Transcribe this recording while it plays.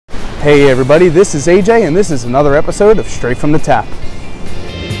Hey everybody, this is AJ and this is another episode of Straight from the Tap.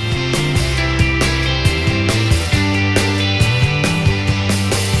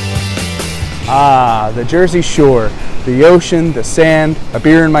 Ah, the Jersey Shore, the ocean, the sand, a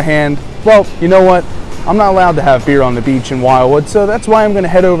beer in my hand. Well, you know what? I'm not allowed to have beer on the beach in Wildwood, so that's why I'm going to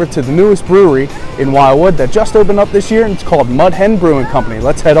head over to the newest brewery in Wildwood that just opened up this year, and it's called Mudhen Brewing Company.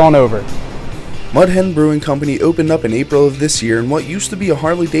 Let's head on over. Mudhen Brewing Company opened up in April of this year in what used to be a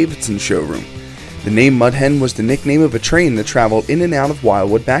Harley-Davidson showroom. The name Mudhen was the nickname of a train that traveled in and out of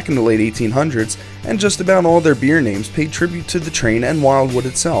Wildwood back in the late 1800s, and just about all their beer names paid tribute to the train and Wildwood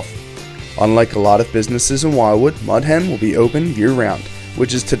itself. Unlike a lot of businesses in Wildwood, Mudhen will be open year-round,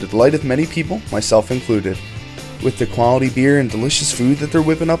 which is to the delight of many people, myself included. With the quality beer and delicious food that they're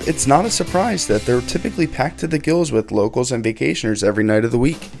whipping up, it's not a surprise that they're typically packed to the gills with locals and vacationers every night of the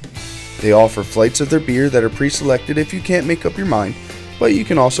week. They offer flights of their beer that are pre-selected if you can't make up your mind, but you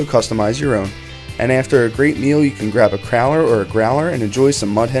can also customize your own. And after a great meal, you can grab a crowler or a growler and enjoy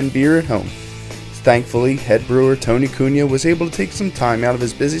some Mudhen beer at home. Thankfully, head brewer Tony Cunha was able to take some time out of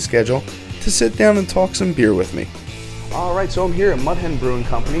his busy schedule to sit down and talk some beer with me. Alright, so I'm here at Mudhen Brewing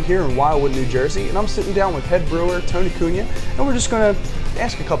Company here in Wildwood, New Jersey, and I'm sitting down with head brewer Tony Cunha, and we're just going to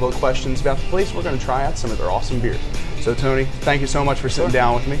ask a couple of questions about the place. We're going to try out some of their awesome beers. So Tony, thank you so much for sitting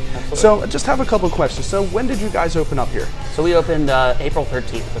down with me. Absolutely. So I just have a couple of questions. So when did you guys open up here? So we opened April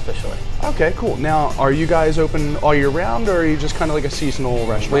 13th officially. Okay, cool. Now, are you guys open all year round, or are you just kind of like a seasonal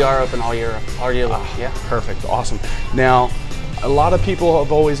restaurant? We are open all year long, yeah. Perfect, awesome. Now, a lot of people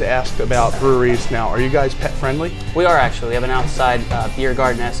have always asked about breweries. Now, are you guys pet friendly? We are actually. We have an outside beer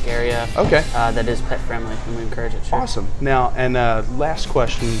garden-esque area that is pet friendly, and we encourage it. Sure. Awesome. Now, and last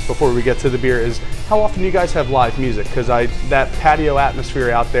question before we get to the beer is, how often do you guys have live music? Because that patio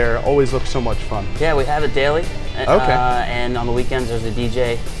atmosphere out there always looks so much fun. Yeah, we have it daily. And on the weekends there's a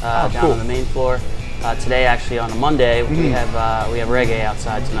DJ down on the main floor. Today, actually, on a Monday, we have reggae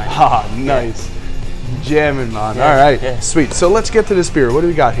outside tonight. Ah, nice. Yeah. Jamming, man. Yeah, all right, yeah. Sweet. So let's get to this beer. What do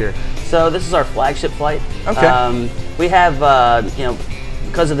we got here? So this is our flagship flight. Okay. We have,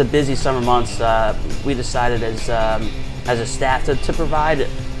 because of the busy summer months, we decided as a staff to provide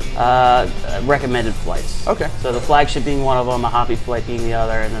recommended flights. Okay. So the flagship being one of them, a hoppy flight being the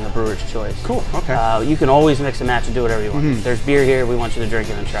other, and then the brewer's choice. Cool. Okay. You can always mix and match and do whatever you want. If there's beer here, we want you to drink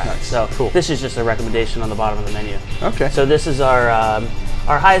it and try it. So cool. This is just a recommendation on the bottom of the menu. Okay. So this is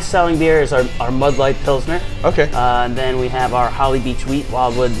our highest selling beer is our Mud Light Pilsner. Okay. And then we have our Holly Beach Wheat.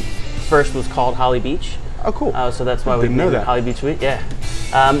 Wildwood first was called Holly Beach. Oh, cool. So that's why we didn't know that. Holly Beach Wheat. Yeah.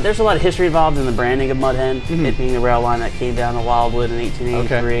 There's a lot of history involved in the branding of Mudhen, it being the rail line that came down to Wildwood in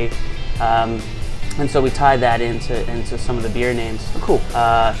 1883. Okay. And so we tied that into some of the beer names. Oh,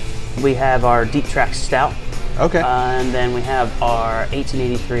 cool. We have our Deep Track Stout. Okay. And then we have our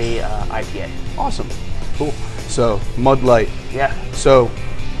 1883 IPA. Awesome. Cool. So Mud Light. Yeah. So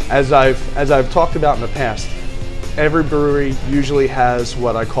as I've talked about in the past, every brewery usually has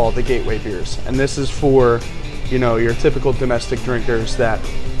what I call the gateway beers, and this is for, your typical domestic drinkers that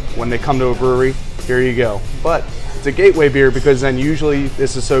when they come to a brewery, here you go. But it's a gateway beer because then usually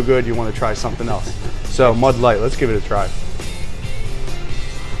this is so good you want to try something else. So Mud Light, let's give it a try.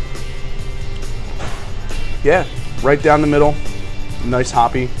 Yeah, right down the middle, nice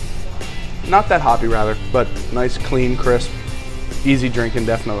hoppy. Not that hoppy rather, but nice, clean, crisp, easy drinking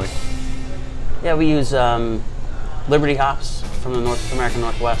definitely. Yeah, we use Liberty hops from the North American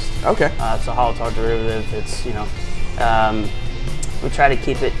Northwest. Okay. It's a holotar derivative. It's, we try to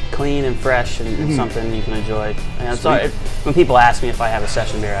keep it clean and fresh and something you can enjoy. And when people ask me if I have a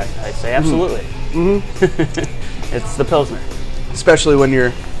session beer, I say absolutely. It's the Pilsner. Especially when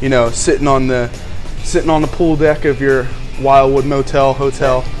you're, sitting on the pool deck of your Wildwood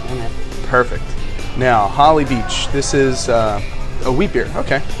hotel. Yeah. Perfect. Now, Holly Beach. This is a wheat beer.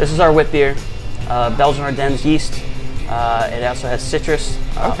 Okay. This is our wheat beer. Belgian Ardennes yeast. It also has citrus,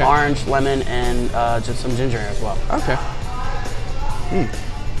 orange, lemon, and just some ginger as well. Okay.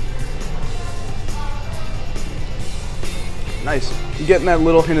 Nice. You're getting that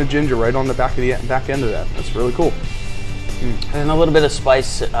little hint of ginger right on the back end of that. That's really cool. And a little bit of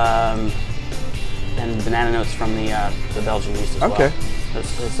spice and banana notes from the Belgian yeast as well. Okay.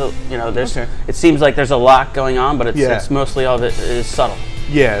 So, it seems like there's a lot going on, but it's mostly all of it is subtle.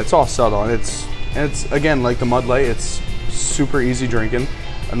 Yeah, it's all subtle, and it's again like the Mud Light. It's super easy drinking.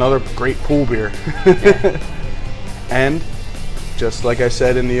 Another great pool beer. And just like I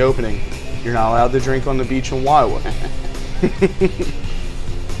said in the opening, you're not allowed to drink on the beach in Wildwood.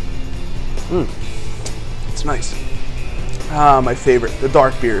 It's nice. Ah, my favorite, the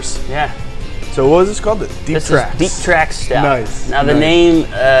dark beers. Yeah. So what was this called? The Deep Tracks. This is Deep Tracks Stout. Nice. Now the name,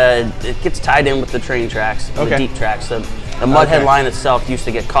 it gets tied in with the train tracks, the Deep Tracks. The Mudhead line itself used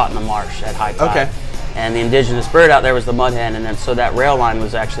to get caught in the marsh at high tide. Okay. And the indigenous bird out there was the mudhen, and then so that rail line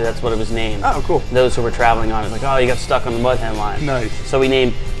was actually, that's what it was named. Oh, cool. Those who were traveling on it, like, oh, you got stuck on the mudhen line. Nice. So we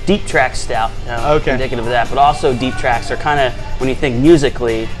named Deep Tracks Stout, okay. indicative of that. But also Deep Tracks are kind of, when you think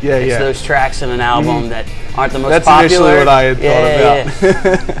musically, it's those tracks in an album that aren't the most popular. That's initially what I had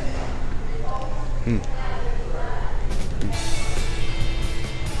thought about.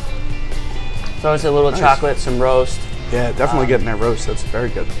 So it's a little chocolate, some roast. Yeah, definitely getting that roast. That's very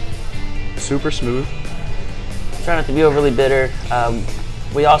good. Super smooth. Try not to be overly bitter.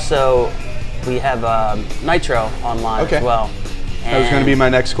 We have nitro online as well. That was going to be my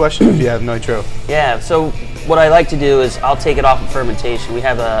next question, if you have nitro. Yeah, so what I like to do is I'll take it off of fermentation. We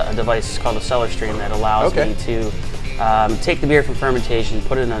have a device called a cellar stream that allows me to take the beer from fermentation,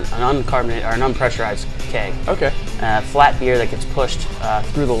 put it in an uncarbonated or an unpressurized keg. Okay. Flat beer that gets pushed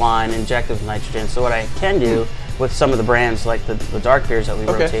through the line, injected with nitrogen. So what I can do with some of the brands like the dark beers that we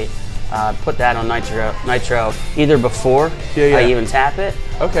rotate, put that on nitro either before I even tap it,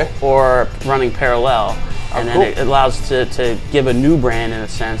 or running parallel. And then it allows to give a new brand in a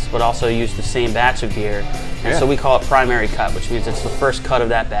sense, but also use the same batch of beer. And so we call it primary cut, which means it's the first cut of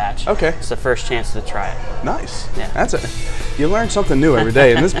that batch. Okay. It's the first chance to try it. Nice. Yeah. You learn something new every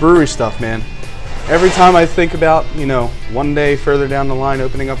day. And this brewery stuff, man, every time I think about, one day further down the line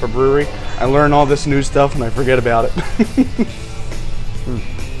opening up a brewery, I learn all this new stuff and I forget about it.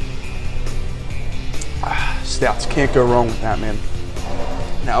 Stouts, can't go wrong with that, man.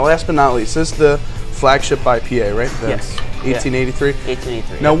 Now, last but not least, this is the flagship IPA, right? Yes. 1883?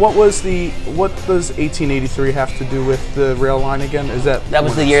 1883. Now, what does 1883 have to do with the rail line again? That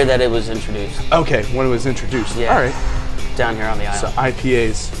was the year that it was introduced. Okay, when it was introduced. Yeah. All right. Down here on the island. So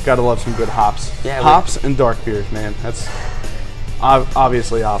IPAs, gotta love some good hops. Yeah. Hops and dark beers, man. That's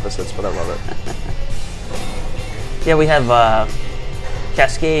obviously opposites, but I love it. Yeah, we have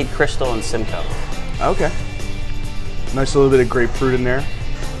Cascade, Crystal, and Simcoe. Okay. Nice little bit of grapefruit in there.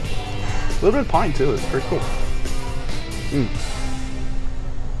 A little bit of pine too. It's pretty cool.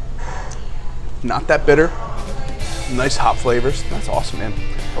 Not that bitter. Nice hop flavors. That's awesome, man.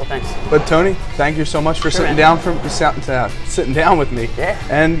 Cool, thanks. But Tony, thank you so much for sitting down with me. Yeah.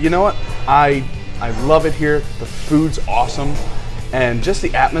 And you know what? I love it here. The food's awesome, and just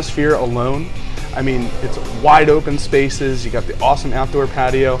the atmosphere alone. I mean, it's wide open spaces. You got the awesome outdoor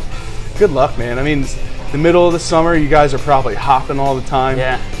patio. Good luck, man. I mean, it's the middle of the summer. You guys are probably hopping all the time.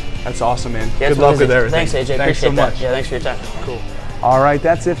 Yeah. That's awesome, man. Yeah, good luck with everything. Thanks, AJ. Thanks so much. Yeah, thanks for your time. Cool. All right,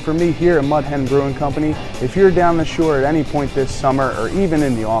 that's it for me here at Mudhen Brewing Company. If you're down the shore at any point this summer or even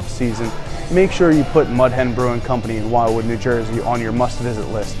in the off season, make sure you put Mudhen Brewing Company in Wildwood, New Jersey on your must-visit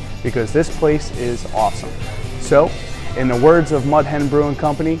list because this place is awesome. So, in the words of Mudhen Brewing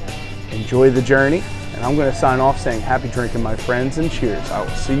Company, enjoy the journey. And I'm going to sign off saying happy drinking, my friends, and cheers. I will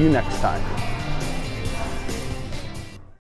see you next time.